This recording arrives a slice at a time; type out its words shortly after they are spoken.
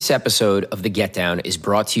This episode of The Get Down is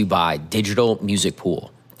brought to you by Digital Music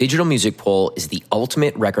Pool. Digital Music Pool is the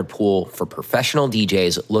ultimate record pool for professional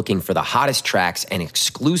DJs looking for the hottest tracks and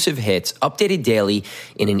exclusive hits updated daily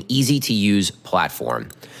in an easy-to-use platform.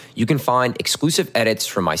 You can find exclusive edits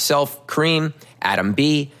from myself, Kareem, Adam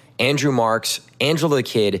B., Andrew Marks, Angela the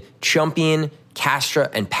Kid, Chumpian, Castra,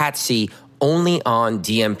 and Pat C., only on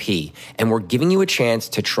DMP, and we're giving you a chance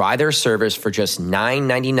to try their service for just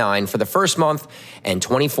 $9.99 for the first month and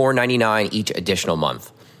 $24.99 each additional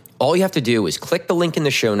month. All you have to do is click the link in the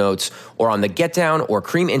show notes or on the Get Down or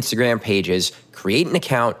Cream Instagram pages, create an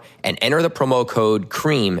account, and enter the promo code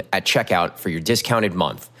CREAM at checkout for your discounted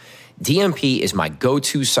month. DMP is my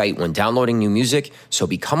go-to site when downloading new music, so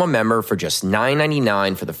become a member for just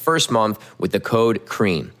 $9.99 for the first month with the code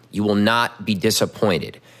CREAM. You will not be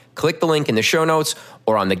disappointed. Click the link in the show notes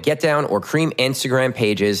or on the Get Down or Cream Instagram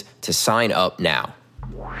pages to sign up now.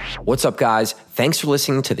 What's up, guys? Thanks for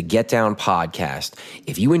listening to the Get Down podcast.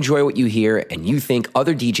 If you enjoy what you hear and you think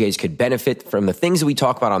other DJs could benefit from the things that we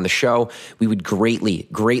talk about on the show, we would greatly,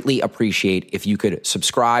 greatly appreciate if you could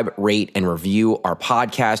subscribe, rate, and review our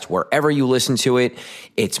podcast wherever you listen to it.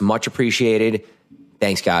 It's much appreciated.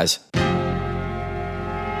 Thanks, guys.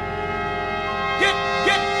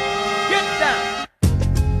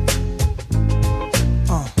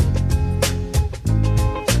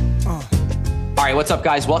 All right, what's up,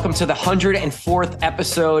 guys? Welcome to the 104th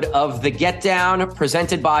episode of The Get Down,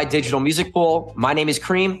 presented by Digital Music Pool. My name is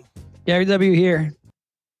Kareem. Gary W. here.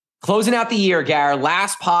 Closing out the year, Gary.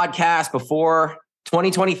 Last podcast before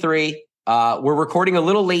 2023. We're recording a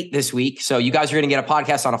little late this week, so you guys are going to get a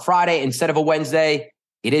podcast on a Friday instead of a Wednesday.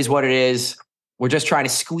 It is what it is. We're just trying to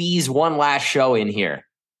squeeze one last show in here.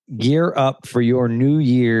 Gear up for your New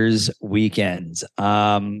Year's weekends.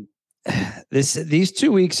 These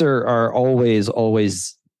 2 weeks are always,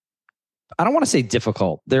 I don't want to say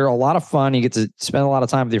difficult. They're a lot of fun. You get to spend a lot of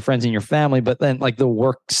time with your friends and your family, but then like the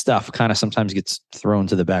work stuff kind of sometimes gets thrown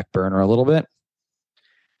to the back burner a little bit.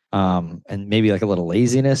 And maybe like a little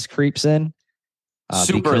laziness creeps in.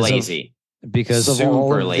 Super lazy. Because of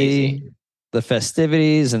all of the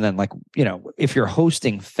festivities. And then like, you know, if you're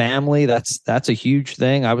hosting family, that's a huge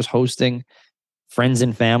thing. I was hosting friends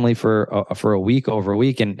and family for a week, over a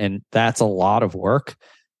week, and that's a lot of work.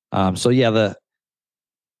 So yeah,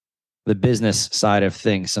 the business side of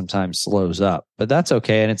things sometimes slows up, but that's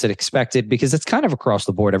okay, and it's expected because it's kind of across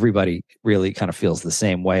the board. Everybody really kind of feels the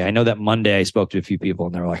same way. I know that Monday I spoke to a few people,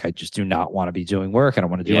 and they were like, "I just do not want to be doing work. I don't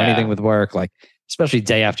want to do anything with work." Like, especially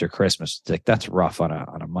day after Christmas, it's like that's rough on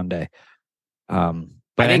a Monday.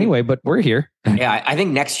 But we're here. Yeah, I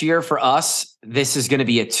think next year for us, this is going to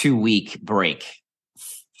be a 2-week break.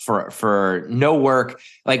 For no work.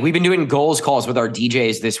 Like, we've been doing goals calls with our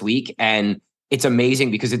DJs this week, and it's amazing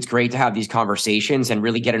because it's great to have these conversations and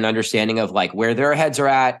really get an understanding of like where their heads are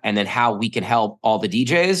at and then how we can help all the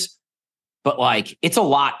DJs. But like, it's a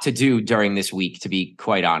lot to do during this week, to be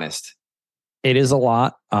quite honest. It is a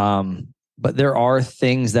lot. But there are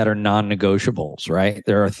things that are non-negotiables, right?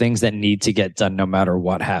 There are things that need to get done no matter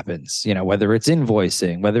what happens, you know, whether it's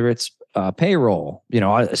invoicing, whether it's payroll, you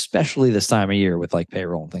know, especially this time of year with like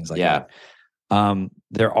payroll and things like that.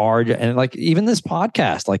 There are, and like even this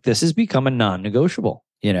podcast, like this has become a non-negotiable,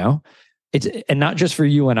 you know, and not just for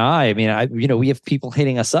you and I mean, we have people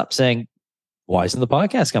hitting us up saying, why isn't the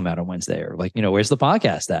podcast come out on Wednesday? Or like, you know, where's the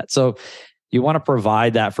podcast at? So you want to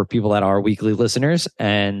provide that for people that are weekly listeners.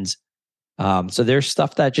 And so there's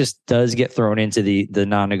stuff that just does get thrown into the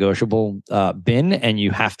non-negotiable bin, and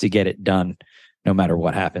you have to get it done no matter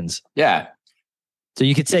what happens. Yeah. So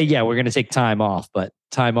you could say, yeah, we're going to take time off, but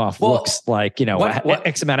time off looks like, you know,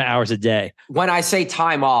 X amount of hours a day. When I say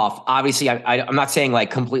time off, obviously I'm not saying like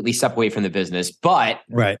completely step away from the business, but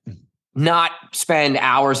not spend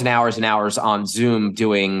hours and hours and hours on Zoom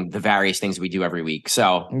doing the various things we do every week.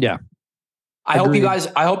 So yeah. I hope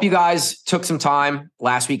you guys took some time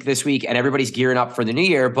last week, this week, and everybody's gearing up for the new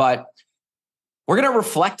year, but we're going to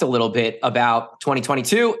reflect a little bit about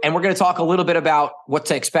 2022, and we're going to talk a little bit about what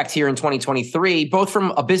to expect here in 2023, both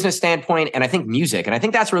from a business standpoint and I think music. And I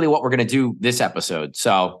think that's really what we're going to do this episode.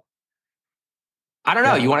 So I don't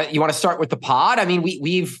know. Yeah. You want to start with the pod? I mean,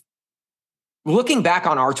 we've looking back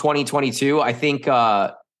on our 2022, I think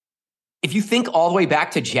if you think all the way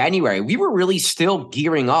back to January, we were really still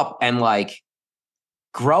gearing up and like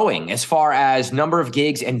growing as far as number of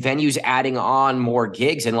gigs and venues adding on more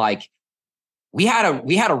gigs. And like, we had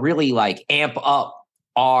to really like amp up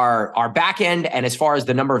our back end and as far as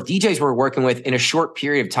the number of DJs we're working with in a short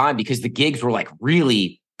period of time because the gigs were like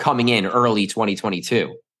really coming in early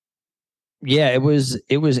 2022. Yeah, it was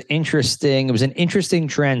interesting. It was an interesting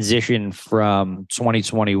transition from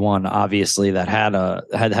 2021, obviously, that had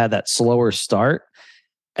that slower start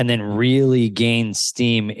and then really gained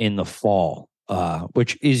steam in the fall,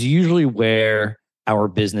 which is usually where our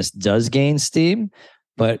business does gain steam.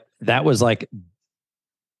 But that was like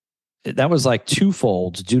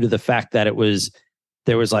twofold due to the fact that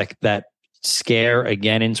there was like that scare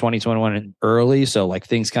again in 2021 early. So like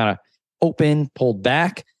things kind of opened, pulled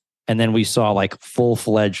back. And then we saw like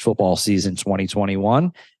full-fledged football season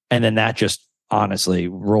 2021. And then that just honestly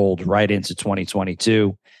rolled right into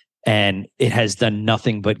 2022. And it has done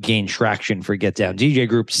nothing but gain traction for Get Down DJ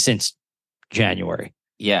Group since January.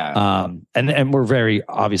 Yeah. And we're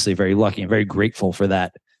obviously very lucky and very grateful for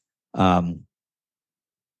that. And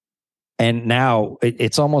now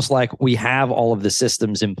it's almost like we have all of the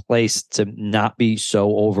systems in place to not be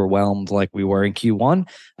so overwhelmed like we were in Q1.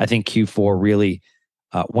 I think Q4 really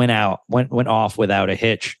went off without a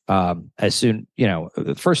hitch. As soon,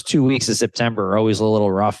 the first 2 weeks of September are always a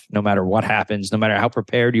little rough, no matter what happens, no matter how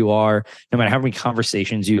prepared you are, no matter how many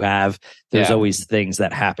conversations you have, there's always things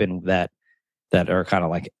that happen that are kind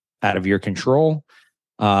of like out of your control.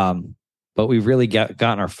 But we've really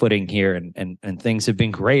gotten our footing here and things have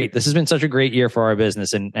been great. This has been such a great year for our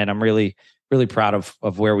business. And I'm really, really proud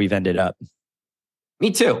of where we've ended up.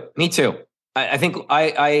 Me too. I think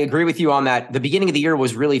I agree with you on that. The beginning of the year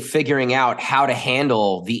was really figuring out how to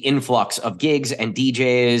handle the influx of gigs and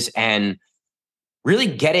DJs and really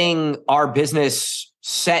getting our business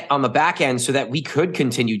set on the back end so that we could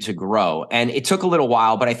continue to grow. And it took a little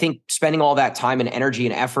while, but I think spending all that time and energy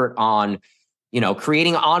and effort on,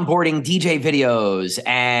 creating onboarding DJ videos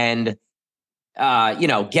and,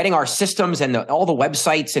 getting our systems and all the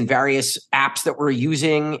websites and various apps that we're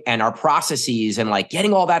using and our processes and like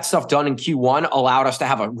getting all that stuff done in Q1 allowed us to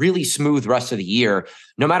have a really smooth rest of the year,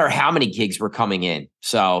 no matter how many gigs were coming in.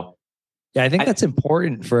 So yeah, I think that's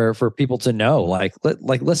important for people to know. Like,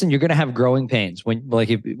 listen, you're going to have growing pains when,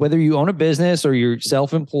 whether you own a business or you're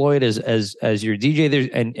self-employed as your DJ there,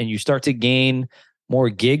 and you start to gain more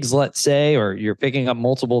gigs, let's say, or you're picking up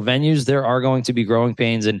multiple venues, there are going to be growing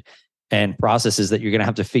pains and processes that you're going to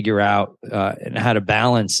have to figure out and how to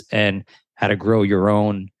balance and how to grow your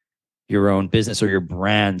own business or your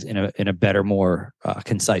brand in a better, more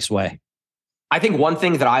concise way. I think one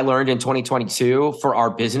thing that I learned in 2022 for our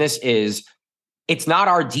business is it's not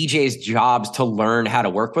our DJs' jobs to learn how to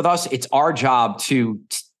work with us. It's our job to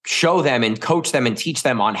show them and coach them and teach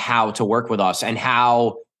them on how to work with us and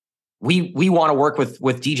how we want to work with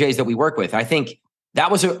DJs that we work with. I think that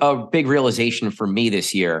was a big realization for me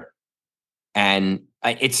this year. And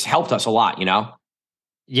it's helped us a lot,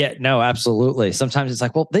 Yeah, no, absolutely. Sometimes it's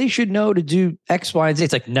like, well, they should know to do X, Y, and Z.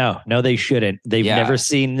 It's like, no, they shouldn't. They've never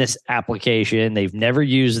seen this application. They've never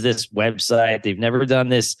used this website. They've never done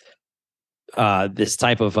this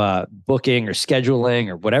type of booking or scheduling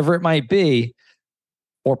or whatever it might be,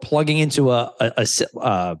 or plugging into a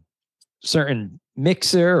certain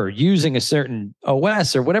mixer or using a certain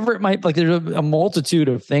OS or whatever it might. Like, there's a multitude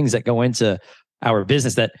of things that go into our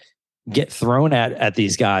business that get thrown at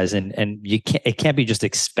these guys, and it can't be just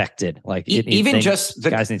expected. Like guys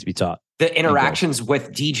need to be taught the interactions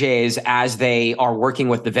with DJs as they are working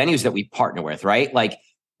with the venues that we partner with, right? Like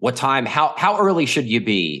what time, how early should you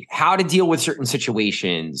be, how to deal with certain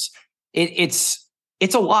situations. It's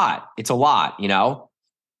a lot. It's a lot,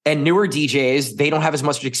 and newer DJs, they don't have as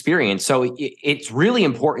much experience. So it's really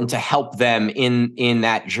important to help them in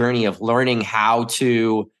that journey of learning how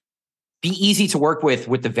to be easy to work with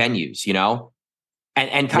the venues,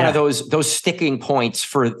 and kind of those sticking points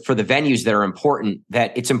for the venues that are important,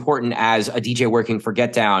 that it's important as a DJ working for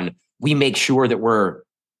Get Down, we make sure that we're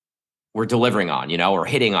delivering on, or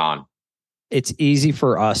hitting on. It's easy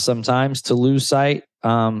for us sometimes to lose sight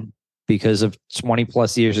because of 20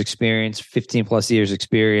 plus years experience, 15 plus years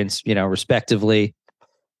experience, respectively,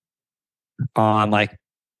 on like,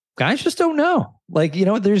 guys just don't know. Like,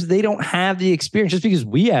 they don't have the experience. Just because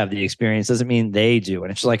we have the experience doesn't mean they do.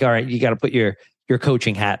 And it's just like, all right, you got to put your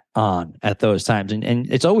coaching hat on at those times.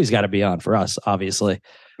 And it's always got to be on for us, obviously.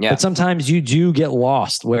 Yeah. But sometimes you do get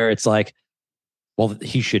lost where it's like, well,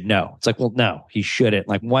 he should know. It's like, well, no, he shouldn't.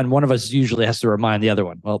 Like one of us usually has to remind the other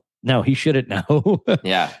one. Well, no, he shouldn't know.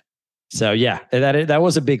 Yeah. So yeah, that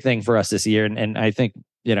was a big thing for us this year. And I think,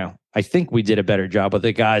 I think we did a better job with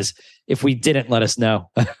the guys. If we didn't, let us know,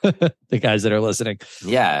 the guys that are listening.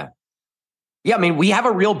 Yeah. Yeah. I mean, we have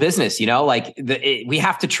a real business, we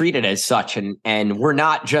have to treat it as such. And we're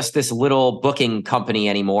not just this little booking company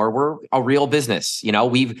anymore. We're a real business.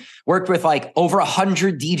 We've worked with like over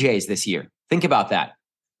 100 DJs this year. Think about that.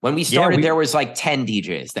 When we started, there was like 10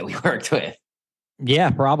 DJs that we worked with. Yeah,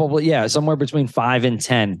 probably. Yeah, somewhere between 5 and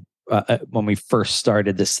 10 when we first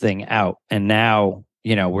started this thing out, and now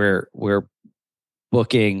we're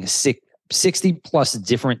booking 60 plus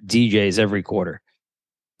different DJs every quarter.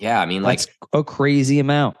 Yeah, I mean, that's a crazy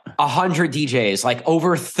amount. 100 DJs, like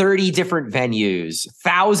over 30 different venues,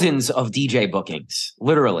 thousands of DJ bookings,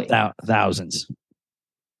 literally thousands.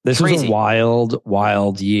 This Crazy. was a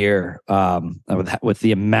wild year with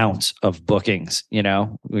the amount of bookings.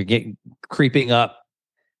 We get creeping up,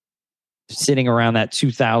 sitting around that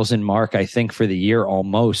 2,000 mark, I think, for the year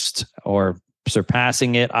almost, or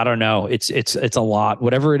surpassing it. I don't know. It's a lot.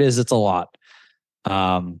 Whatever it is, it's a lot.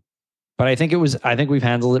 But I think we've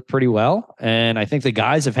handled it pretty well, and I think the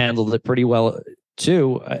guys have handled it pretty well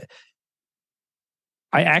too.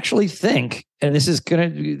 I actually think, and this is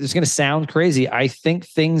gonna sound crazy, I think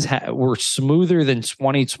things were smoother than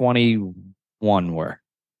 2021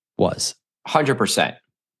 was 100%.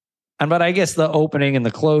 But I guess the opening and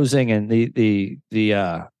the closing and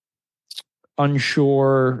the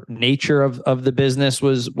unsure nature of the business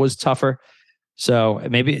was tougher. So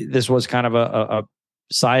maybe this was kind of a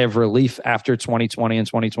sigh of relief after 2020 and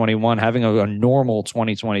 2021. Having a normal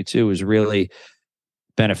 2022 is really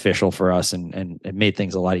beneficial for us, and it made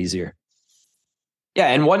things a lot easier. Yeah,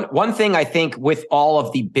 and one thing I think with all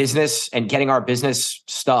of the business and getting our business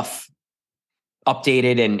stuff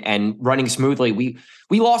updated and running smoothly, we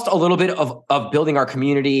lost a little bit of building our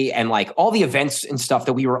community and like all the events and stuff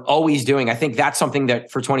that we were always doing. I think that's something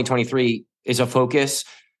that for 2023 is a focus,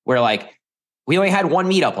 where like we only had one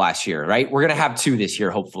meetup last year, right? We're going to have 2 this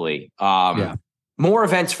year, hopefully. More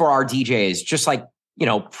events for our DJs, just like,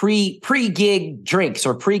 pre-gig drinks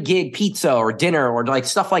or pre-gig pizza or dinner or like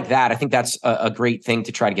stuff like that. I think that's a great thing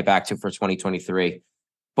to try to get back to for 2023.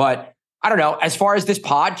 But I don't know. As far as this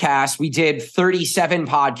podcast, we did 37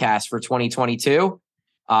 podcasts for 2022.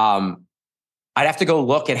 I'd have to go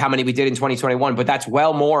look at how many we did in 2021, but that's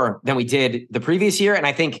well more than we did the previous year. And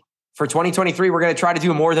I think for 2023, we're going to try to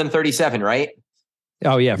do more than 37, right?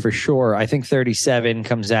 Oh, yeah, for sure. I think 37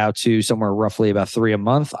 comes out to somewhere roughly about 3 a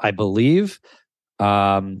month, I believe.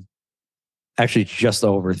 Actually just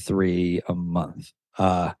over 3 a month,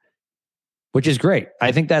 which is great.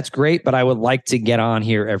 I think that's great, but I would like to get on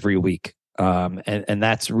here every week. And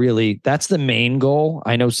that's the main goal.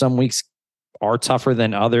 I know some weeks are tougher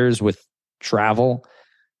than others with travel,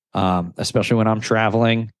 especially when I'm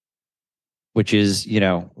traveling, which is,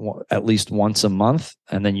 at least once a month.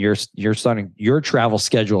 And then your travel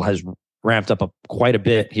schedule has ramped up quite a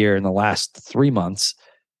bit here in the last 3 months.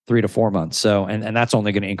 3 to 4 months. So, and that's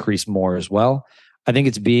only going to increase more as well. I think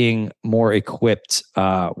it's being more equipped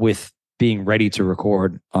with being ready to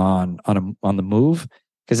record on the move,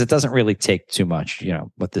 because it doesn't really take too much,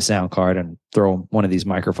 with the sound card and throw one of these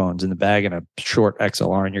microphones in the bag and a short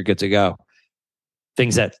XLR and you're good to go.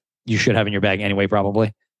 Things that you should have in your bag anyway,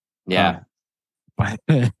 probably. Yeah.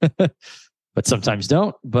 But sometimes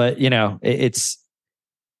don't. But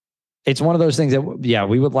it's one of those things that,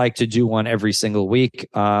 we would like to do one every single week.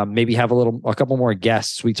 Maybe have a couple more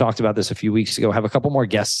guests. We talked about this a few weeks ago. Have a couple more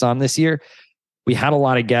guests on this year. We had a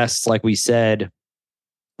lot of guests, like we said.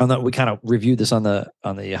 We kind of reviewed this on the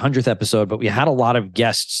 100th episode, but we had a lot of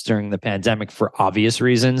guests during the pandemic for obvious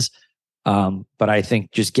reasons. But I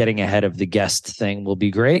think just getting ahead of the guest thing will be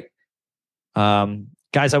great.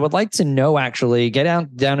 Guys, I would like to know, actually, get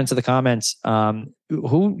down into the comments.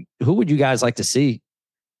 Who would you guys like to see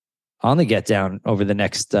on the Get Down over the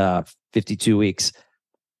next 52 weeks?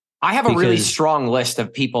 I have a really strong list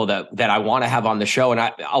of people that I want to have on the show.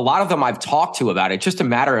 And a lot of them I've talked to about it. It's just a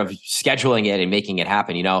matter of scheduling it and making it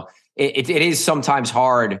happen. It is sometimes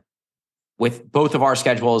hard with both of our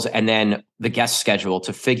schedules and then the guest schedule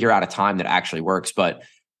to figure out a time that actually works. But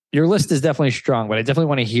your list is definitely strong, but I definitely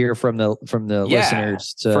want to hear from the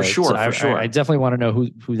listeners. For sure. I definitely want to know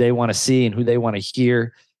who they want to see and who they want to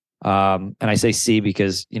hear. And I say see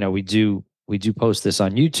because, we do post this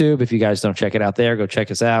on YouTube. If you guys don't check it out there, go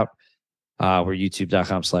check us out. We're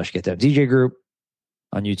youtube.com/GetDownDJ Group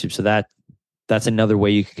on YouTube. So that's another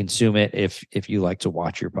way you can consume it if you like to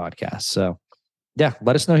watch your podcast. So yeah,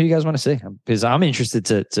 let us know who you guys want to see, because I'm interested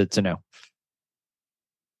to know.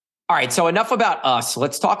 All right. So enough about us.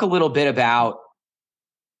 Let's talk a little bit about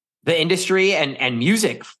the industry and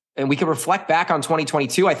music. And we can reflect back on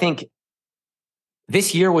 2022. I think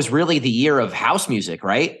this year was really the year of house music,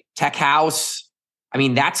 right? Tech house. I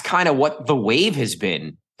mean, that's kind of what the wave has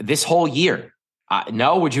been this whole year.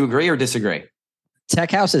 No, would you agree or disagree?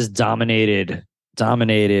 Tech house has dominated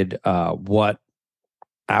what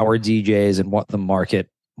our DJs and what the market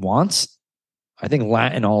wants. I think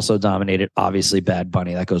Latin also dominated, obviously Bad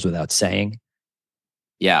Bunny. That goes without saying.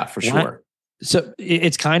 Yeah, for sure. So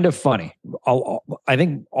it's kind of funny. I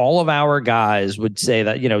think all of our guys would say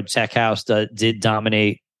that, Tech House did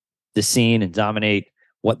dominate the scene and dominate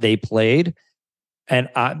what they played. And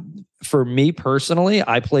for me personally,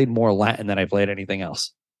 I played more Latin than I played anything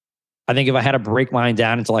else. I think if I had to break mine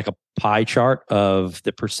down into like a pie chart of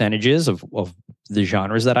the percentages of the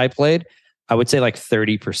genres that I played, I would say like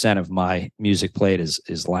 30% of my music played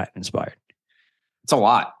is Latin inspired. It's a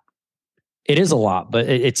lot. It is a lot, but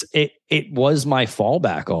it was my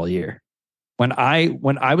fallback all year. When I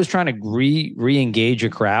was trying to re-engage a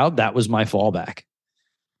crowd, that was my fallback.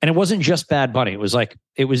 And it wasn't just Bad Bunny.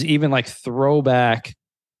 It was even like throwback,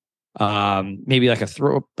 maybe like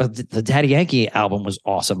the Daddy Yankee album was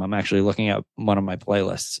awesome. I'm actually looking at one of my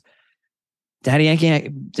playlists. Daddy Yankee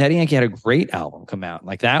had a great album come out.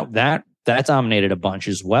 Like that dominated a bunch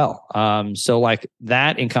as well. So like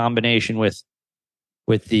that in combination with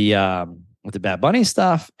the Bad Bunny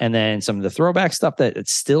stuff, and then some of the throwback stuff that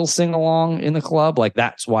it's still sing along in the club, like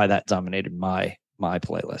that's why that dominated my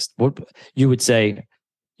playlist. What you would say?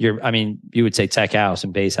 You would say Tech House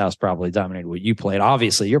and Bass House probably dominated what you played.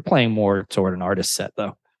 Obviously, you're playing more toward an artist set,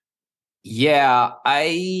 though. Yeah,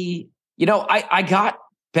 I got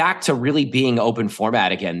back to really being open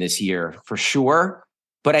format again this year for sure.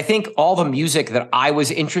 But I think all the music that I was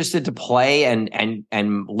interested to play and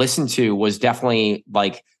listen to was definitely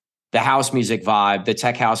like the house music vibe, the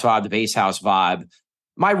tech house vibe, the bass house vibe.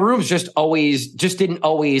 My rooms just didn't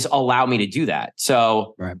always allow me to do that.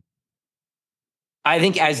 So right. I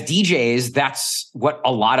think as DJs, that's what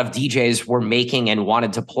a lot of DJs were making and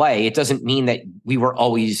wanted to play. It doesn't mean that we were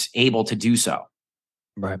always able to do so.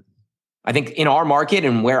 Right. I think in our market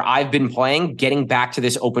and where I've been playing, getting back to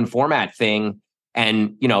this open format thing,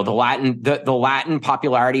 and the Latin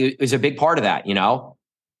popularity is a big part of that.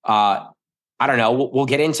 I don't know. We'll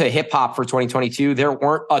get into hip hop for 2022. There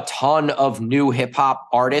weren't a ton of new hip hop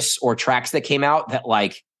artists or tracks that came out that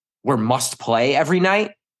like were must play every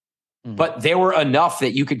night. But there were enough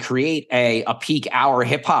that you could create a peak hour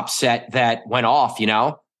hip hop set that went off,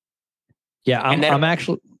 Yeah, I'm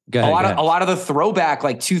actually go ahead. A lot of the throwback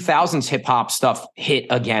like 2000s hip hop stuff hit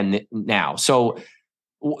again now. So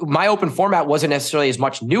my open format wasn't necessarily as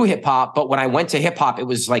much new hip hop, but when I went to hip hop, it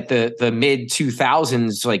was like the mid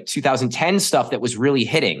 2000s, like 2010 stuff that was really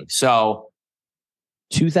hitting. So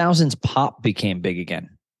 2000s pop became big again.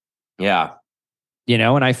 Yeah.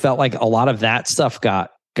 And I felt like a lot of that stuff got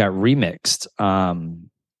remixed.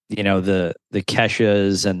 The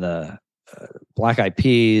Keshas and the Black Eyed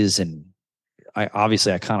Peas, and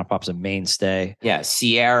obviously Iconopop's a mainstay. Yeah,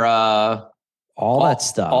 Sierra, all that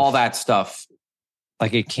stuff.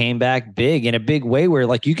 Like it came back big in a big way where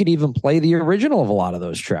like you could even play the original of a lot of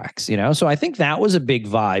those tracks, So I think that was a big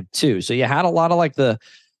vibe too. So you had a lot of like the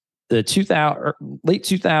 2000 late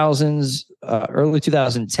 2000s, early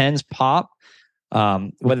 2010s pop,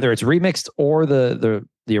 whether it's remixed or the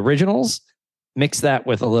originals. Mix that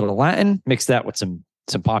with a little Latin, mix that with some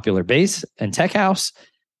popular bass and tech house,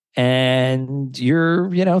 and you're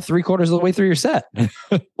 3/4 of the way through your set.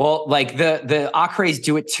 Well, like the Acre's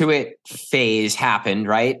Do It To It phase happened,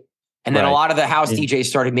 right? And then a lot of the house DJs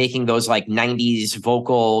started making those like 90s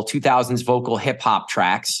vocal, 2000s vocal hip hop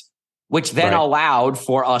tracks, which then allowed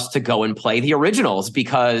for us to go and play the originals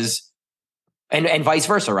because and vice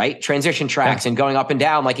versa, right? Transition tracks and going up and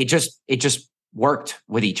down, like it just worked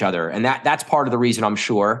with each other. And that's part of the reason, I'm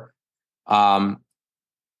sure. But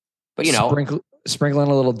sprinkling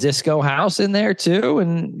a little disco house in there too,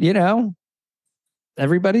 and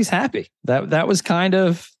everybody's happy. That was kind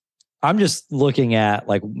of, I'm just looking at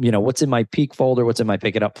like what's in my peak folder, what's in my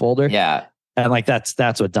pick it up folder. Yeah, and like that's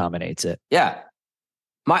what dominates it. Yeah,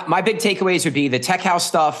 my big takeaways would be the tech house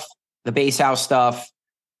stuff, the bass house stuff,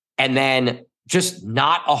 and then just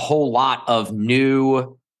not a whole lot of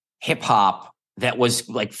new hip hop that was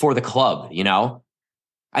like for the club.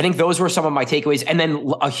 I think those were some of my takeaways, and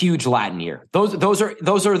then a huge Latin year. Those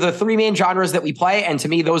are the three main genres that we play, and to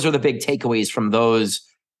me, those are the big takeaways from those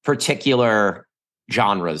particular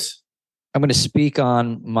genres. I'm going to speak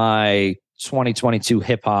on my 2022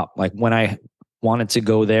 hip hop. Like when I wanted to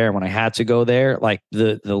go there, when I had to go there, like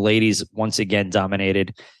the ladies once again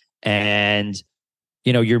dominated, and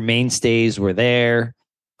your mainstays were there,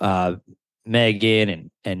 Megan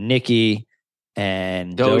and Nicki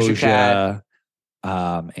and Doja Cat.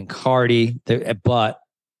 And Cardi, but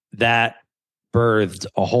that birthed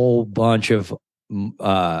a whole bunch of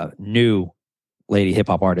new lady hip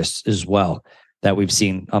hop artists as well that we've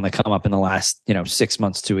seen on the come up in the last 6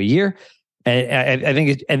 months to a year, and I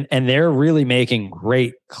think and they're really making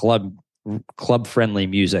great club friendly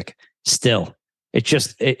music. Still, it's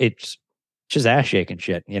just ass shaking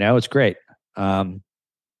shit. It's great.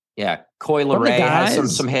 Yeah, Coi Leray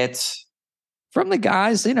has some hits. From the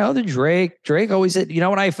guys, the Drake always hit. You know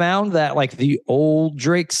what I found? That like the old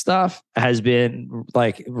Drake stuff has been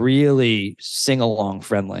like really sing-along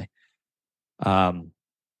friendly.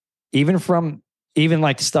 Even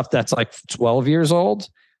like stuff that's like 12 years old,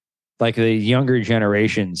 like the younger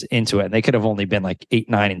generations into it. And they could have only been like 8,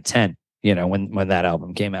 9, and 10, when that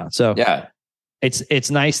album came out. So yeah, it's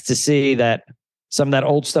nice to see that some of that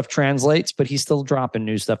old stuff translates, but he's still dropping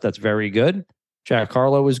new stuff that's very good. Jack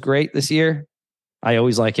Harlow was great this year. I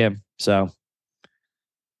always like him. So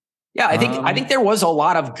yeah, I think there was a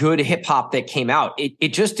lot of good hip hop that came out.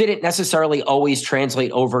 It just didn't necessarily always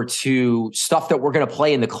translate over to stuff that we're going to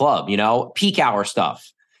play in the club, peak hour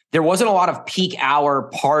stuff. There wasn't a lot of peak hour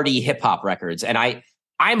party hip hop records. And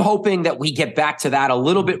I'm hoping that we get back to that a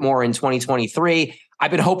little bit more in 2023.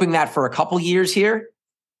 I've been hoping that for a couple years here.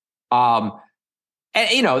 And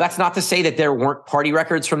that's not to say that there weren't party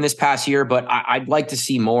records from this past year, but I'd like to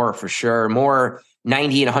see more for sure. More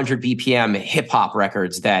 90 and 100 BPM hip hop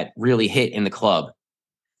records that really hit in the club.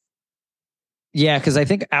 Yeah, because I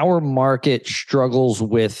think our market struggles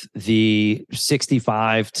with the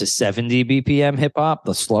 65 to 70 BPM hip hop,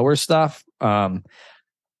 the slower stuff. I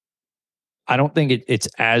don't think it's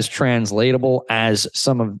as translatable as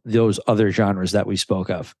some of those other genres that we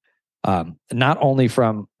spoke of. Not only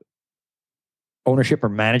from ownership or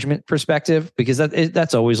management perspective, because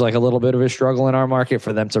that's always like a little bit of a struggle in our market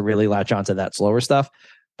for them to really latch onto that slower stuff,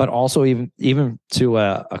 but also even to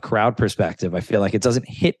a crowd perspective, I feel like it doesn't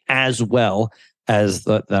hit as well as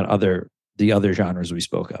the other genres we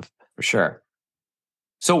spoke of. For sure.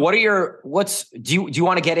 So do you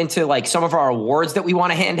want to get into like some of our awards that we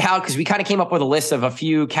want to hand out? Because we kind of came up with a list of a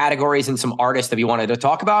few categories and some artists that we wanted to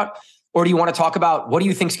talk about. Or do you want to talk about what do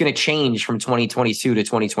you think is going to change from 2022 to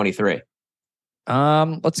 2023?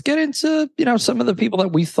 Let's get into, some of the people that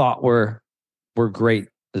we thought were great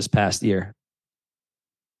this past year.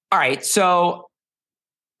 All right. So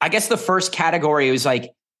I guess the first category was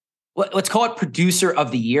like, let's call it producer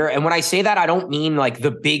of the year. And when I say that, I don't mean like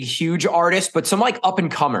the big, huge artist, but some like up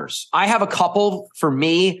and comers. I have a couple for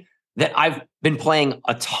me that I've been playing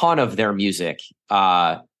a ton of their music.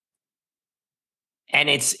 And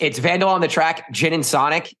it's Vandal on the track, Jin and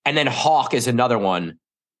Sonic, and then Hawk is another one.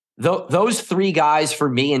 Those three guys for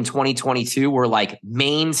me in 2022 were like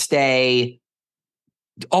mainstay,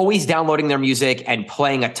 always downloading their music and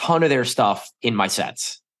playing a ton of their stuff in my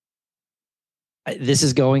sets. This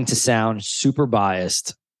is going to sound super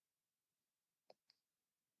biased,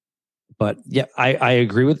 but yeah, I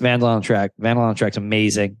agree with Vandal on Track. Vandal on Track's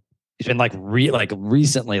amazing. He's been like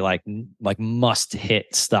recently like must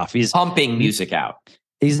hit stuff. He's pumping music out.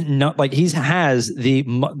 He's not like he has the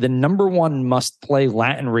number one must play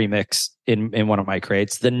Latin remix in one of my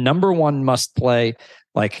crates. The number one must play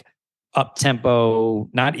like up tempo,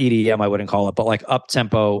 not EDM, I wouldn't call it, but like up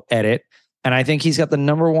tempo edit. And I think he's got the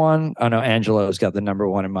number one. Oh no, Angelo's got the number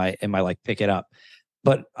one in my like pick it up.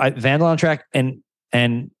 But Vandal on Track and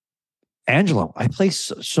Angelo, I play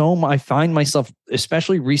I find myself,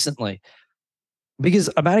 especially recently,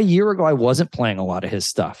 because about a year ago I wasn't playing a lot of his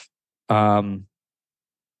stuff.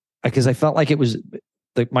 Because I felt like it was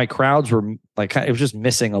like my crowds were like, it was just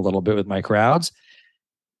missing a little bit with my crowds.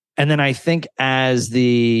 And then I think as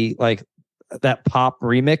the like that pop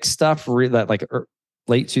remix stuff, that like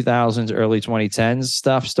late 2000s, early 2010s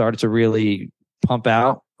stuff started to really pump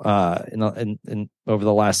out in over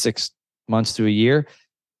the last 6 months to a year.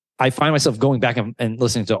 I find myself going back and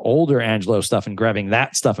listening to older Angelo stuff and grabbing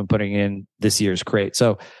that stuff and putting in this year's crate.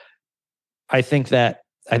 So I think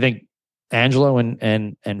Angelo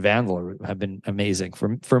and Vandal have been amazing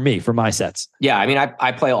for me, for my sets. Yeah, I mean,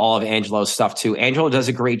 I play all of Angelo's stuff too. Angelo does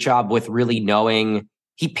a great job with really knowing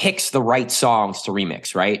he picks the right songs to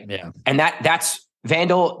remix, right? Yeah, and that's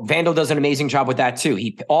Vandal. Vandal does an amazing job with that too.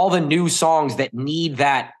 All the new songs that need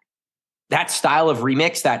that style of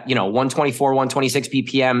remix, that 124, 126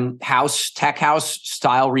 BPM tech house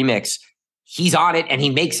style remix. He's on it and he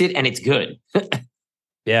makes it and it's good.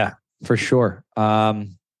 Yeah, for sure.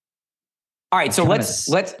 All right, so let's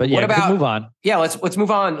what about move on? Yeah, let's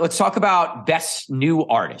move on. Let's talk about best new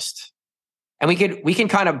artist. And we can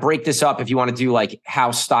kind of break this up if you want to do like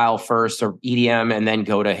house style first or EDM and then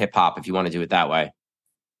go to hip hop if you want to do it that way.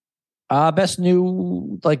 Best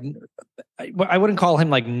new, like I wouldn't call him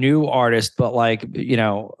like new artist, but like,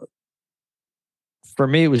 for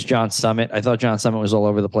me it was John Summit. I thought John Summit was all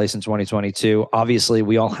over the place in 2022. Obviously,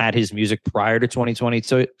 we all had his music prior to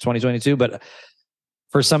 2022, but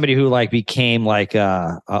for somebody who like became like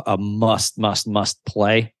a must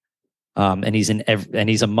play, and he's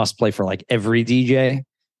a must play for like every DJ.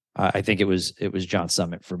 I think it was John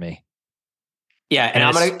Summit for me. Yeah, and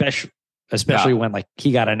I'm gonna especially when like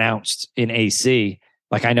he got announced in AC.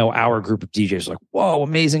 Like I know our group of DJs were like, whoa,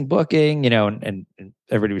 amazing booking, and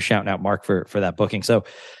everybody was shouting out Mark for that booking. So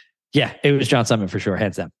yeah, it was John Summit for sure,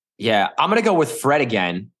 hands down. Yeah, I'm gonna go with Fred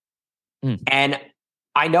again. And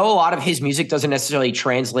I know a lot of his music doesn't necessarily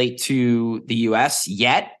translate to the US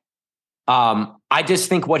yet. I just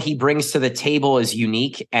think what he brings to the table is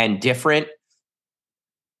unique and different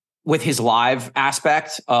with his live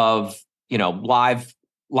aspect of, live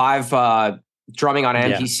drumming on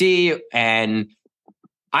MPC. Yeah. And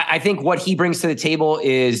I think what he brings to the table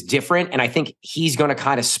is different. And I think he's going to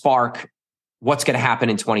kind of spark what's going to happen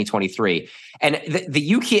in 2023. And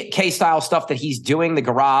the UK style stuff that he's doing, the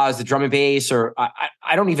garage, the drum and bass, or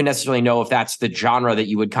I don't even necessarily know if that's the genre that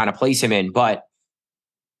you would kind of place him in, but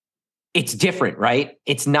it's different, right?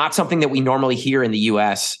 It's not something that we normally hear in the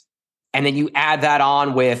US. And then you add that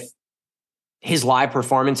on with his live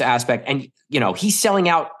performance aspect, and he's selling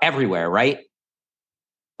out everywhere, right?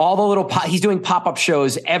 All the little he's doing pop-up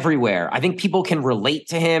shows everywhere. I think people can relate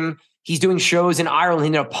to him. He's doing shows in Ireland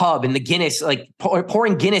in a pub, in the Guinness, like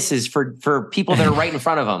pouring Guinnesses for people that are right in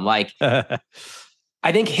front of him. Like,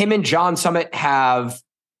 I think him and John Summit have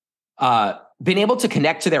been able to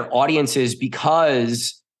connect to their audiences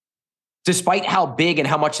because despite how big and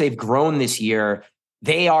how much they've grown this year,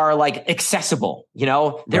 they are like accessible, they're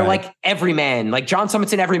right. Like everyman, like John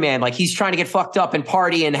Summit's an everyman. Like he's trying to get fucked up and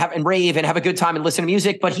party and rave and have a good time and listen to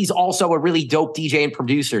music, but he's also a really dope DJ and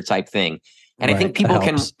producer type thing. And right. I think people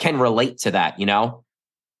can relate to that,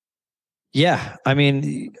 Yeah. I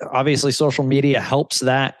mean, obviously social media helps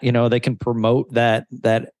that, they can promote that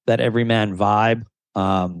everyman vibe.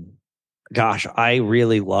 Gosh, I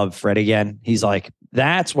really love Fred again. He's like,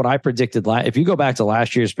 that's what I predicted. If you go back to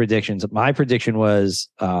last year's predictions, my prediction was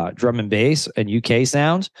drum and bass and UK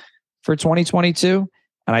sounds for 2022.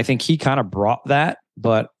 And I think he kind of brought that,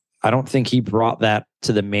 but I don't think he brought that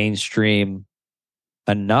to the mainstream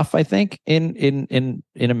enough, I think, in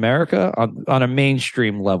America on a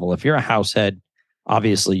mainstream level. If you're a house head,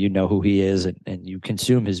 obviously you know who he is and you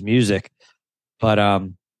consume his music. But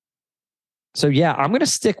so yeah, I'm gonna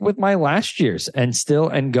stick with my last year's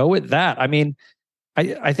and go with that. I mean,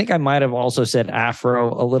 I think I might have also said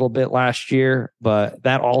Afro a little bit last year, but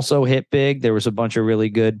that also hit big. There was a bunch of really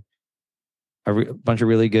good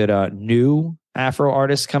new Afro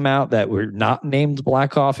artists come out that were not named Black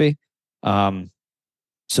Coffee.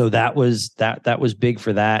 So that was big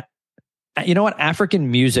for that. You know what? African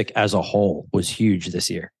music as a whole was huge this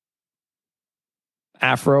year.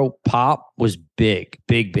 Afro pop was big.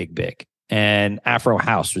 And Afro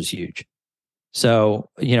house was huge. So,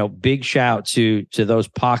 big shout to those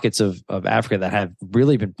pockets of Africa that have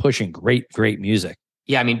really been pushing great music.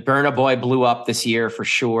 Yeah, I mean, Burna Boy blew up this year for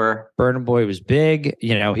sure. Burna Boy was big.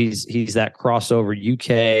 He's that crossover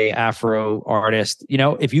UK Afro artist.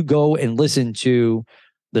 If you go and listen to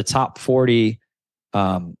the top 40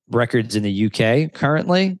 records in the UK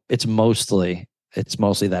currently, it's mostly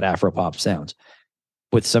that Afro pop sound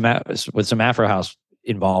with some Afro house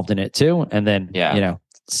involved in it too. And then,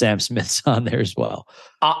 Sam Smith's on there as well.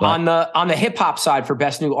 On the hip hop side for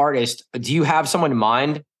best new artist, do you have someone in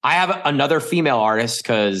mind? I have another female artist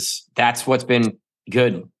because that's what's been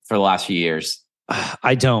good for the last few years.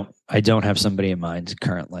 I don't have somebody in mind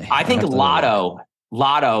currently. I think Lotto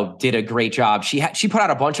did a great job. She put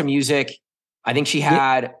out a bunch of music. I think she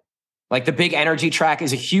had like the Big Energy track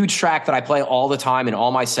is a huge track that I play all the time in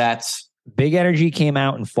all my sets. Big Energy came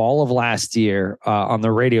out in fall of last year on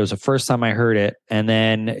the radio. It was the first time I heard it. And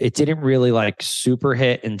then it didn't really like super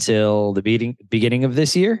hit until the beginning of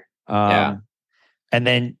this year. And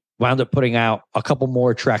then wound up putting out a couple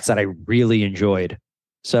more tracks that I really enjoyed.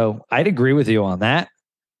 So I'd agree with you on that.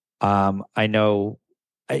 I know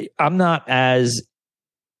I'm not as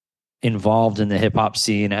involved in the hip hop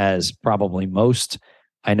scene as probably most.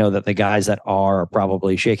 I know that the guys that are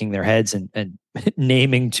probably shaking their heads and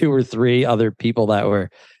naming 2 or 3 other people that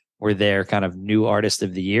were their kind of new artist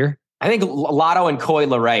of the year. I think Lotto and Coi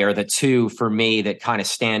Leray are the 2 for me that kind of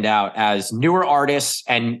stand out as newer artists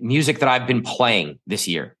and music that I've been playing this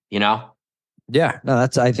year, Yeah, no,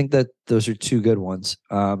 I think that those are 2 good ones.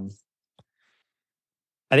 I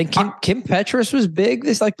think Kim Petras was big.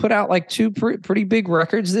 This put out 2 pretty big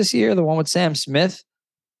records this year. The one with Sam Smith.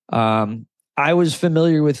 I was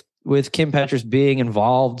familiar with Kim Petras being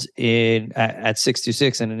involved at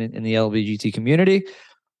 626 and in the LGBT community.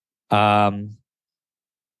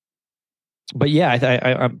 But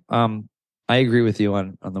yeah, I agree with you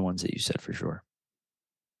on the ones that you said for sure.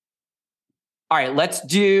 All right, let's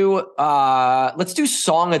do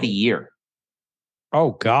song of the year.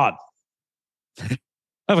 Oh God. I'm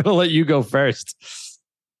going to let you go first.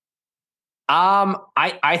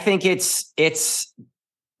 I think it's an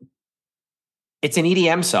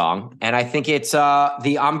EDM song, and I think it's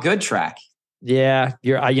the "I'm Good" track. Yeah,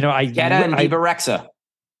 Guetta and Viva Rexa.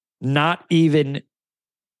 Not even.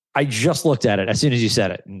 I just looked at it as soon as you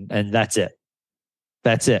said it, and that's it.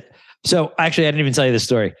 That's it. So actually, I didn't even tell you the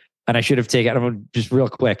story, and I should have taken. I'm just real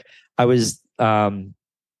quick. I went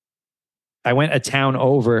a town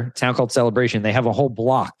called Celebration. They have a whole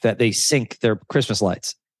block that they sync their Christmas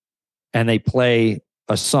lights, and they play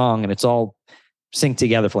a song, and it's all synced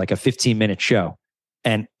together for like a 15-minute show.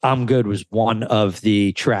 And "I'm Good" was one of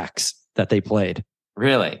the tracks that they played.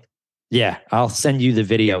 Really? Yeah, I'll send you the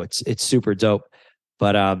video. It's super dope.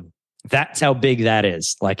 But that's how big that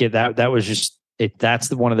is. Like that was just it.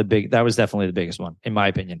 That's one of the big. That was definitely the biggest one, in my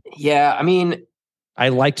opinion. Yeah, I mean, I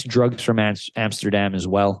liked "Drugs from Amsterdam" as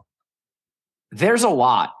well. There's a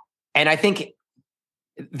lot, and I think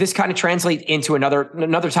this kind of translates into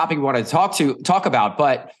another topic we want to talk about.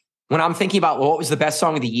 But when I'm thinking about what was the best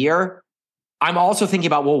song of the year, I'm also thinking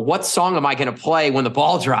about, well, what song am I going to play when the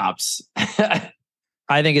ball drops? I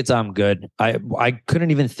think it's "I'm Good." I couldn't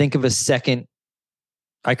even think of a second.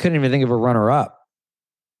 I couldn't even think of a runner-up.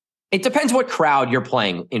 It depends what crowd you're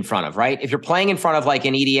playing in front of, right? If you're playing in front of like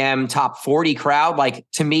an EDM top 40 crowd, like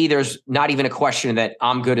to me, there's not even a question that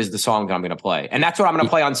 "I'm Good" is the song that I'm going to play. And that's what I'm going to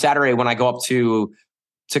play on Saturday when I go up to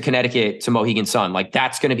Connecticut to Mohegan Sun. Like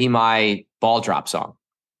that's going to be my ball drop song.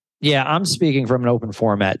 Yeah, I'm speaking from an open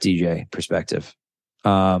format DJ perspective.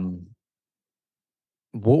 What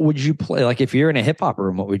would you play? Like if you're in a hip hop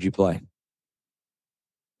room, what would you play?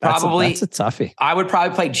 That's a toughie. I would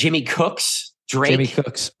probably play Jimmy Cooks, Drake. Jimmy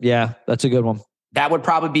Cooks. Yeah, that's a good one. That would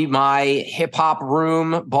probably be my hip hop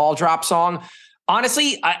room ball drop song.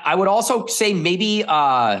 Honestly, I would also say maybe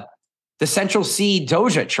the Central C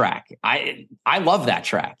Doja track. I love that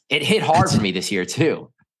track. It hit hard for me this year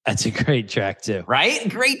too. That's a great track too. Right?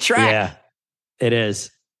 Great track. Yeah, it is.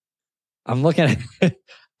 I'm looking at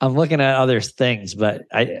other things, but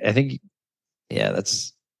I think, yeah,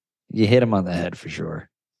 you hit him on the head for sure.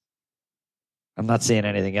 I'm not seeing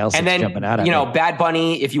anything else and then, jumping out at me. Bad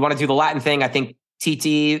Bunny, if you want to do the Latin thing, I think TT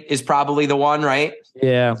is probably the one, right?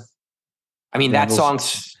 Yeah. I mean, Vandals, that song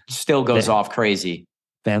still goes off crazy.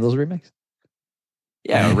 Vandals remix?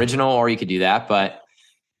 Yeah, original, or you could do that. But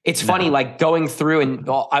it's funny, like going through, and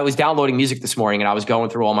I was downloading music this morning and I was going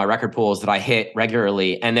through all my record pools that I hit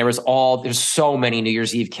regularly. And there's so many New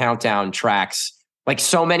Year's Eve countdown tracks, like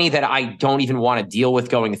so many that I don't even want to deal with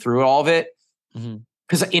going through all of it. Mm-hmm.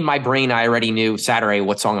 Because in my brain, I already knew Saturday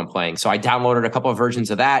what song I'm playing. So I downloaded a couple of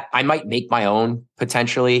versions of that. I might make my own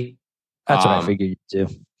potentially. That's what I figured you'd do.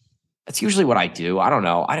 That's usually what I do. I don't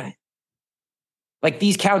know. Like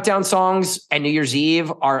these countdown songs and New Year's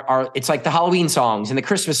Eve are it's like the Halloween songs and the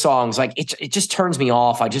Christmas songs. Like it just turns me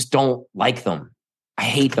off. I just don't like them. I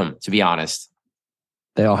hate them, to be honest.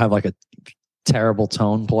 They all have like a terrible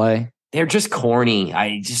tone play. They're just corny.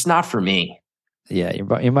 Just not for me. Yeah,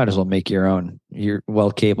 you might as well make your own. You're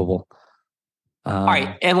well capable. All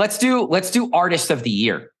right, and let's do Artist of the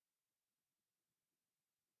Year.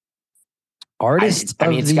 It's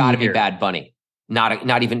got to be Bad Bunny. Not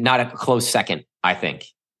a close second, I think.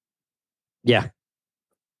 Yeah,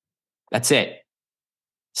 that's it.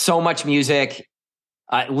 So much music.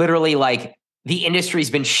 Literally, like the industry's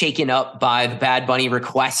been shaken up by the Bad Bunny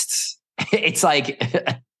requests. It's like.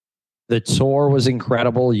 The tour was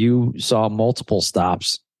incredible. You saw multiple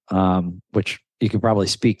stops, which you could probably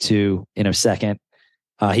speak to in a second.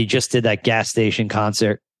 He just did that gas station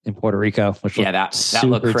concert in Puerto Rico, which that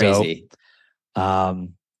looked crazy. Dope,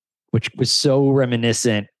 which was so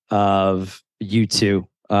reminiscent of U2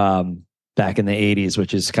 back in the 80s,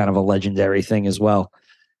 which is kind of a legendary thing as well.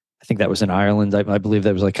 I think that was in Ireland. I believe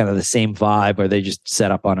that was like kind of the same vibe where they just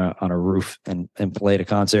set up on a roof and played a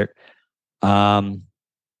concert.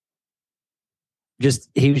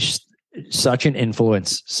 He was just such an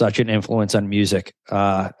influence on music,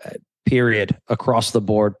 period, across the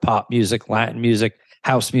board. Pop music, Latin music,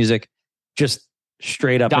 house music, just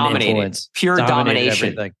straight up an influence. Pure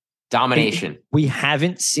domination. Domination. We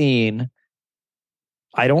haven't seen,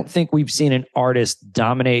 I don't think we've seen an artist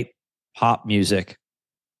dominate pop music,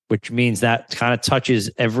 which means that kind of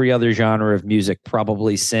touches every other genre of music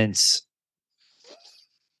probably since,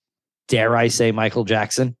 dare I say, Michael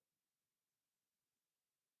Jackson.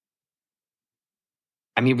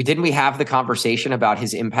 I mean, didn't we have the conversation about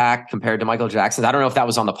his impact compared to Michael Jackson's? I don't know if that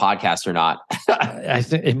was on the podcast or not. I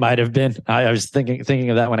think it might have been. I was thinking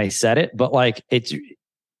of that when I said it, but like, it's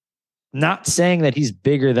not saying that he's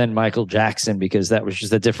bigger than Michael Jackson because that was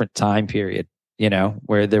just a different time period.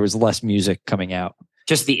 where there was less music coming out.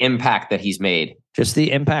 Just the impact that he's made. Just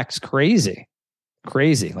the impact's crazy.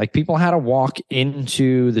 Crazy. Like people had to walk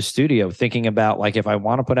into the studio thinking about like, if I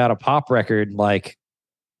want to put out a pop record, like,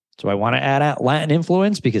 do I want to add out Latin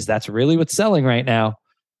influence? Because that's really what's selling right now.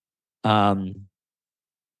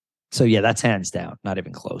 So yeah, that's hands down, not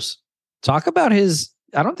even close. Talk about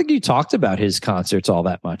I don't think you talked about his concerts all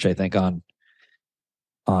that much, I think on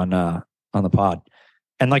the pod.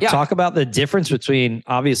 And like talk about the difference between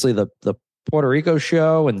obviously the Puerto Rico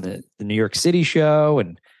show and the New York City show,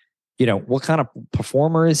 and what kind of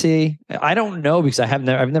performer is he? I don't know because I've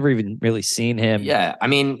never even really seen him. Yeah, I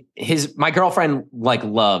mean, my girlfriend like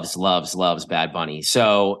loves Bad Bunny.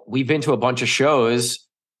 So we've been to a bunch of shows.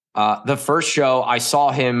 The first show I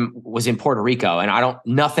saw him was in Puerto Rico, and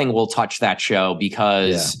nothing will touch that show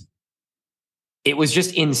because it was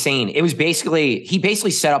just insane. It was he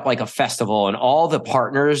basically set up like a festival, and all the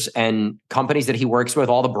partners and companies that he works with,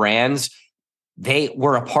 all the brands, they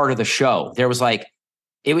were a part of the show. There was like,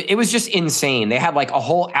 it was just insane. They had like a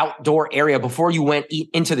whole outdoor area before you went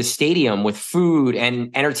into the stadium with food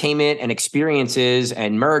and entertainment and experiences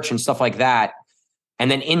and merch and stuff like that.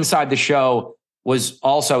 And then inside the show was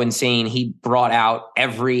also insane. He brought out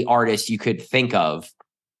every artist you could think of.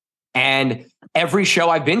 And every show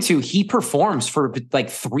I've been to, he performs for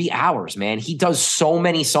like 3 hours, man. He does so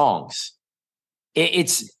many songs.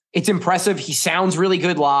 It's impressive. He sounds really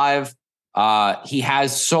good live. He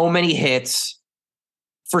has so many hits.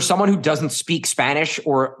 For someone who doesn't speak Spanish,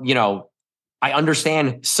 or, I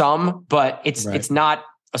understand some, but it's not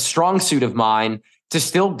a strong suit of mine, to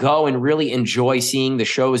still go and really enjoy seeing the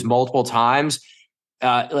shows multiple times.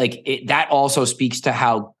 That also speaks to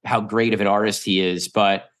how great of an artist he is.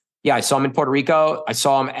 But yeah, I saw him in Puerto Rico. I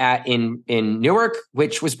saw him in Newark,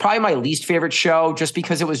 which was probably my least favorite show, just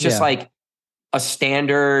because it was just like a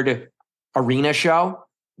standard arena show.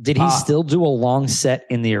 Did he still do a long set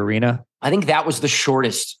in the arena? I think that was the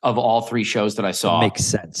shortest of all 3 shows that I saw. That makes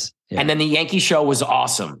sense. Yeah. And then the Yankee show was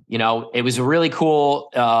awesome. It was a really cool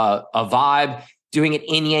a vibe. Doing it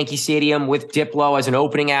in Yankee Stadium with Diplo as an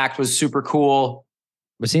opening act was super cool.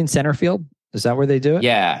 Was he in center field? Is that where they do it?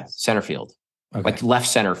 Yeah, center field. Okay. Like left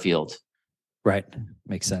center field. Right.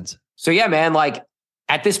 Makes sense. So yeah, man, like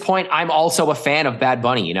at this point, I'm also a fan of Bad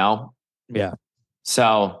Bunny, Yeah.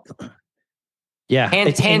 So yeah,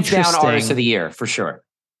 hands down artist of the year for sure.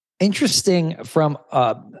 Interesting from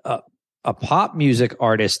a pop music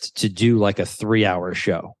artist to do like a 3-hour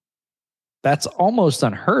show. That's almost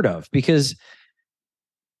unheard of because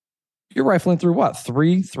you're rifling through what,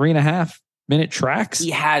 3.5 minute tracks?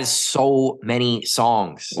 He has so many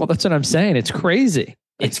songs. Well, that's what I'm saying. It's crazy.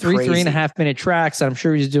 It's crazy. 3.5 minute tracks. I'm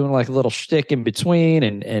sure he's doing like a little shtick in between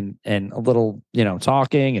and a little,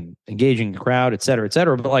 talking and engaging the crowd, et cetera, et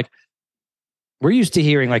cetera. But like, we're used to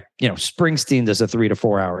hearing like, Springsteen does a 3 to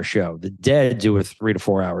 4 hour show. The Dead do a 3 to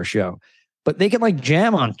 4 hour show, but they can like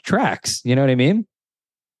jam on tracks. You know what I mean?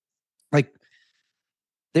 Like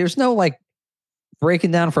there's no like breaking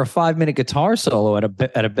down for a 5-minute guitar solo at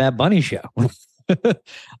a Bad Bunny show.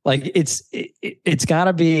 Like it's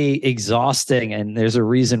gotta be exhausting. And there's a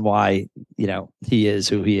reason why, he is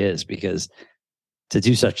who he is, because to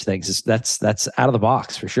do such things that's out of the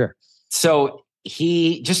box for sure. So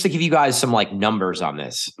just to give you guys some like numbers on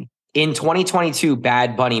this, in 2022,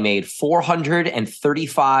 Bad Bunny made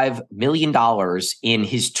 $435 million in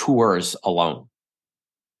his tours alone.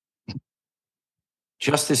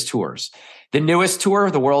 Just his tours. The newest tour,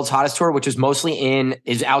 the world's hottest tour, which is mostly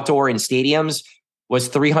is outdoor in stadiums, was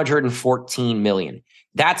 $314 million.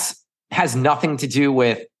 Has nothing to do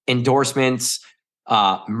with endorsements,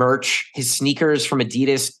 merch. His sneakers from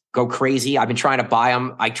Adidas go crazy. I've been trying to buy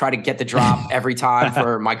them. I try to get the drop every time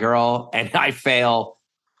for my girl, and I fail.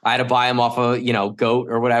 I had to buy them off of, GOAT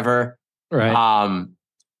or whatever. Right.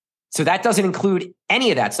 So that doesn't include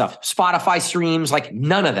any of that stuff. Spotify streams, like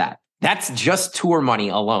none of that. That's just tour money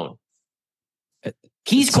alone.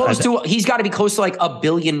 He's got to be close to like $1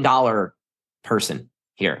 billion person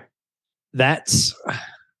here. That's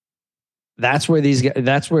where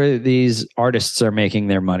these artists are making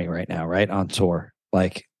their money right now, right? On tour.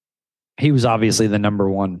 Like he was obviously the number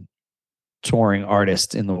one touring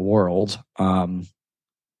artist in the world.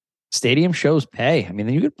 Stadium shows pay. I mean,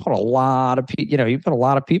 you could put a lot of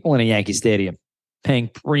people in a Yankee Stadium paying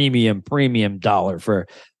premium dollar for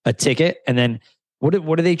a ticket. And then what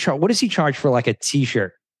do they charge? What does he charge for like a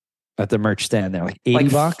t-shirt at the merch stand there? Like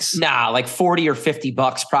 $80? Nah, like $40 or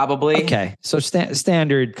 $50 probably. Okay. So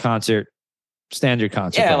standard concert. Yeah,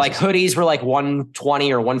 prices. Like hoodies were like $120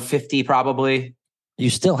 or $150 probably. You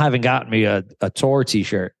still haven't gotten me a tour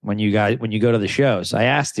T-shirt when you go to the shows. I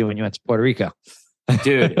asked you when you went to Puerto Rico.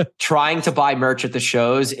 Dude, trying to buy merch at the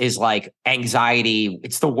shows is like anxiety.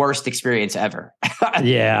 It's the worst experience ever.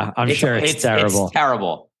 Yeah, I'm sure it's terrible. It's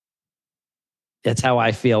terrible. That's how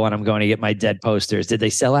I feel when I'm going to get my Dead posters. Did they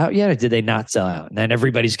sell out yet, or did they not sell out? And then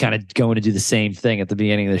everybody's kind of going to do the same thing at the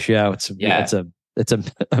beginning of the show.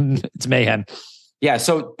 It's mayhem. Yeah.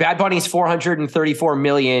 So Bad Bunny's 434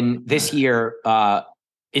 million this year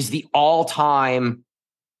is the all-time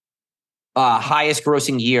highest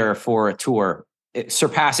grossing year for a tour,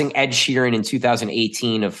 surpassing Ed Sheeran in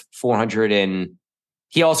 2018 of 400 and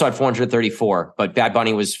he also had 434, but Bad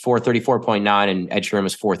Bunny was 434.9 and Ed Sheeran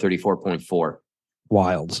was 434.4.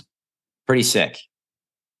 Wild. Pretty sick.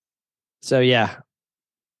 So yeah,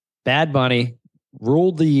 Bad Bunny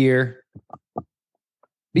ruled the year.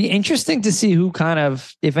 Be interesting to see who kind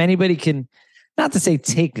of, if anybody can, not to say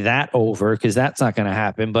take that over, because that's not going to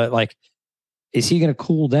happen, but like, is he going to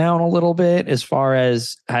cool down a little bit as far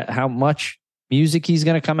as how much music he's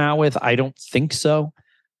going to come out with? I don't think so,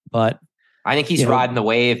 but I think he's riding the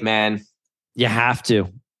wave, man. You have to,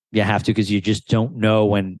 because you just don't know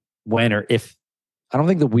when or if. I don't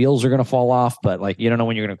think the wheels are going to fall off, but like, you don't know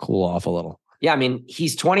when you're going to cool off a little. Yeah. I mean,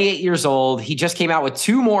 he's 28 years old. He just came out with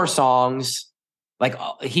 2 more songs. Like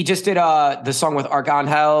he just did the song with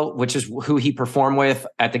Arcangel, which is who he performed with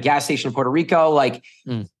at the gas station in Puerto Rico. Like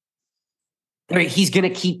he's going to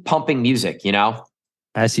keep pumping music, you know?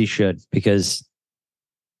 As he should, because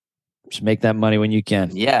just make that money when you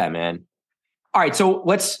can. Yeah, man. All right. So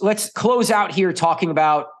let's close out here talking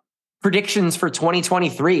about predictions for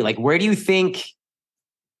 2023. Like, where do you think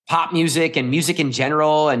pop music and music in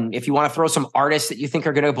general, and if you want to throw some artists that you think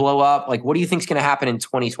are going to blow up, like what do you think is going to happen in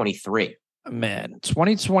 2023? Man,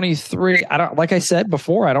 2023, like I said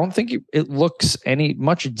before, I don't think it looks any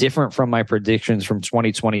much different from my predictions from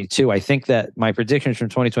 2022. I think that my predictions from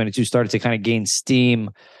 2022 started to kind of gain steam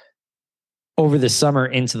over the summer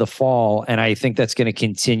into the fall, and I think that's going to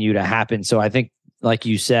continue to happen. So I think, like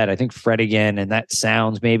you said, I think Fred again, and that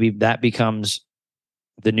sounds, maybe that becomes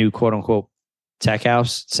the new quote unquote tech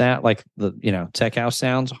house sound, like the tech house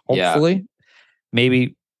sounds. Hopefully,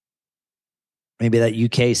 maybe that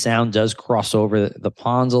UK sound does cross over the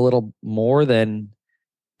ponds a little more than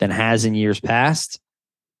has in years past.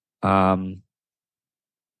 I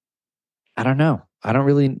don't know. I don't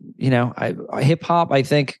really, hip hop. I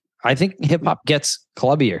think hip hop gets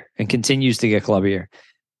clubbier and continues to get clubbier.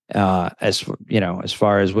 As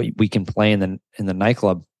far as what we can play in the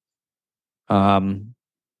nightclub.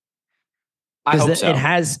 I hope so.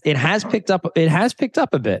 It has picked up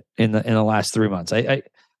a bit in the last 3 months.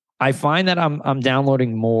 I find that I'm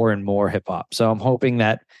downloading more and more hip hop. So I'm hoping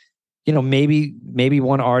that, maybe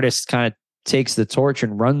one artist kind of takes the torch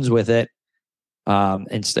and runs with it,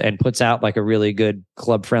 and puts out like a really good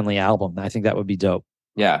club friendly album. I think that would be dope.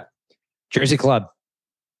 Yeah. Jersey Club.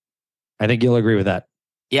 I think you'll agree with that.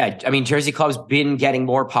 Yeah. I mean, Jersey Club's been getting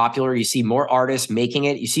more popular. You see more artists making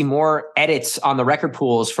it. You see more edits on the record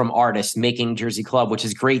pools from artists making Jersey Club, which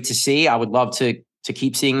is great to see. I would love to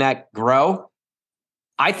keep seeing that grow.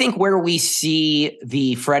 I think where we see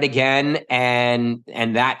the Fred again and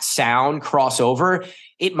that sound cross over,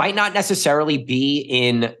 it might not necessarily be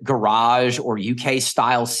in garage or UK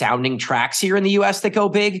style sounding tracks here in the US that go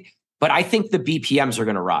big, but I think the BPMs are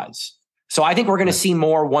going to rise. So I think we're going to see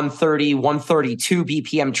more 130, 132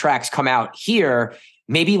 BPM tracks come out here.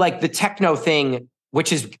 Maybe like the techno thing,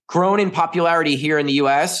 which has grown in popularity here in the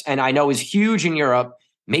US and I know is huge in Europe.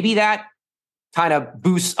 Maybe that kind of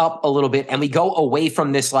boosts up a little bit and we go away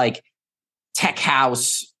from this like tech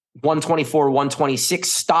house 124, 126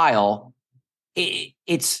 style.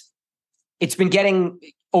 It's been getting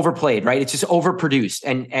overplayed, right? It's just overproduced.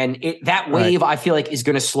 And that wave, right, I feel like is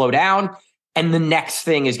going to slow down. And the next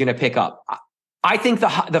thing is going to pick up. I think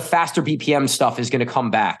the faster BPM stuff is going to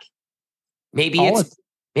come back. Maybe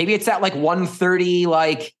it's that like 130,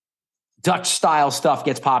 like Dutch style stuff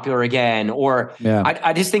gets popular again. Or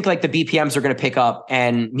I just think like the BPMs are going to pick up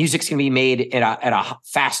and music's going to be made at a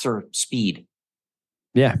faster speed.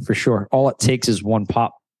 Yeah, for sure. All it takes is one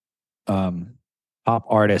pop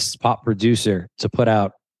artist, pop producer to put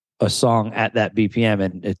out a song at that BPM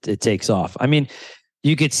and it takes off. I mean,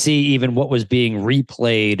 you could see even what was being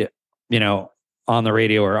replayed, on the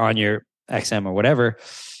radio or on your XM or whatever.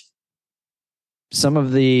 Some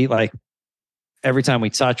of the, like, every time we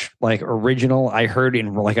touch like original, I heard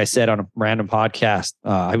in, like I said, on a random podcast,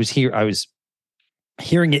 I was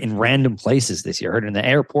hearing it in random places this year. I heard it in the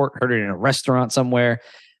airport, heard it in a restaurant somewhere.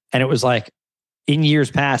 And it was like, in years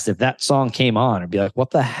past, if that song came on, it'd be like, what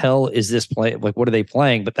the hell is this play? Like, what are they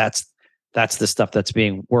playing? But that's that's the stuff that's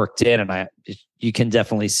being worked in. And you can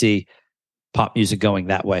definitely see pop music going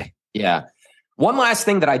that way. Yeah. One last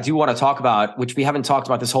thing that I do want to talk about, which we haven't talked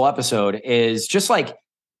about this whole episode, is just like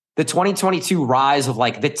the 2022 rise of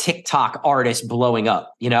like the TikTok artists blowing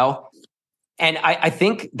up, you know? And I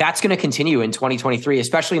think that's going to continue in 2023,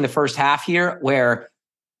 especially in the first half here, where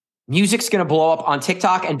music's going to blow up on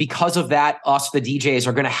TikTok. And because of that, us, the DJs,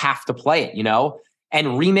 are going to have to play it, you know? And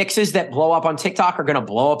remixes that blow up on TikTok are going to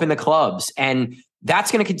blow up in the clubs. And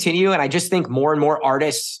that's going to continue. And I just think more and more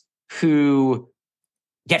artists who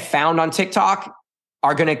get found on TikTok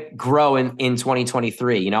are going to grow in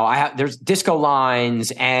 2023. You know, there's Disco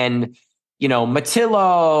Lines and, you know,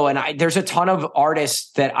 Matillo, and there's a ton of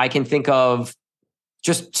artists that I can think of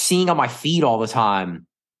just seeing on my feed all the time.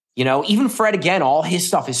 You know, even Fred again, all his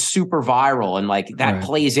stuff is super viral, and like that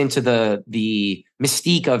plays into the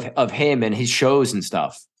mystique of him and his shows and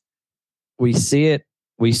stuff. We see it.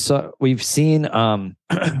 We've seen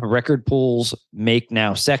record pools make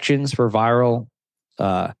now sections for viral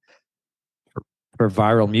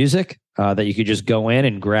music that you could just go in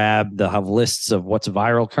and grab. They'll have lists of what's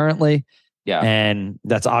viral currently. Yeah. And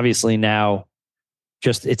that's obviously now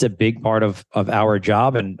it's a big part of our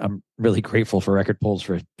job. And I'm really grateful for record pools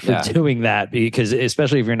for doing that, because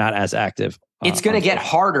especially if you're not as active. It's going to get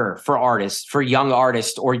harder for artists, for young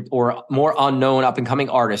artists or more unknown up and coming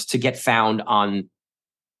artists to get found on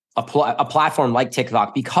a platform like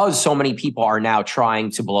TikTok, because so many people are now trying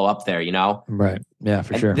to blow up there, you know? Right. Yeah,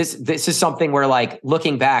 for sure. This is something where, like,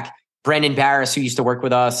 looking back, Brendan Barris, who used to work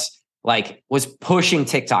with us, like, was pushing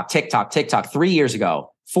TikTok 3 years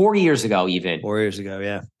ago, 4 years ago, even 4 years ago.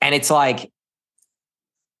 Yeah. And it's like,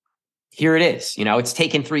 here it is, you know, it's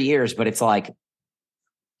taken 3 years, but it's like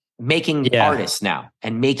making artists now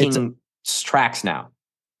and making tracks now.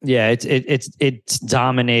 Yeah, it's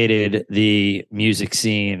dominated the music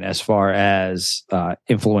scene as far as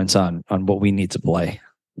influence on what we need to play.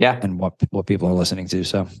 Yeah, and what people are listening to.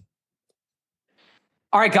 So,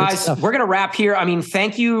 all right, guys, we're gonna wrap here. I mean,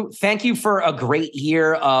 thank you for a great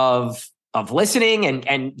year of listening,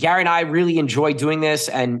 and Gary and I really enjoy doing this,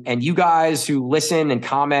 and you guys who listen and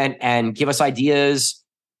comment and give us ideas,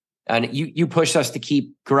 and you push us to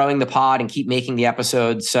keep growing the pod and keep making the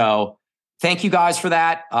episodes. So thank you guys for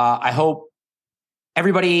that. I hope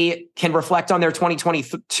everybody can reflect on their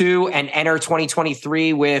 2022 and enter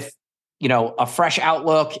 2023 with, you know, a fresh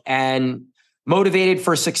outlook and motivated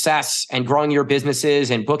for success and growing your businesses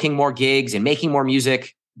and booking more gigs and making more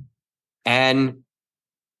music. And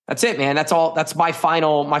that's it, man. That's all. That's my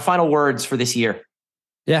final words for this year.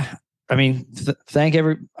 Yeah. I mean,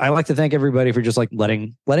 I like to thank everybody for just like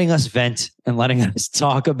letting us vent and letting us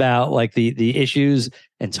talk about like the issues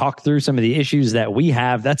and talk through some of the issues that we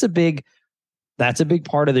have. That's a big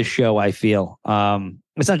part of the show, I feel.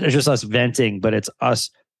 It's not just us venting, but it's us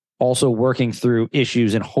also working through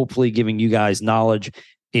issues and hopefully giving you guys knowledge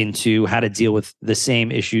into how to deal with the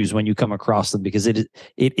same issues when you come across them, because it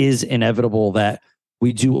is inevitable that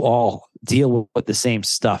we do all deal with the same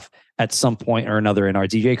stuff at some point or another in our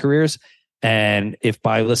DJ careers. And if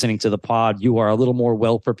by listening to the pod, you are a little more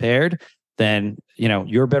well prepared, then, you know,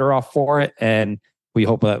 you're better off for it. And we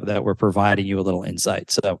hope that we're providing you a little insight.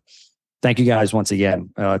 So thank you guys once again.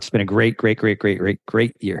 It's been a great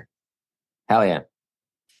year. Hell yeah.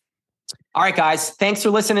 All right, guys. Thanks for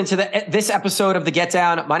listening to this episode of The Get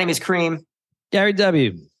Down. My name is Cream. Gary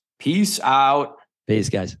W. Peace out. Peace,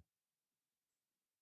 guys.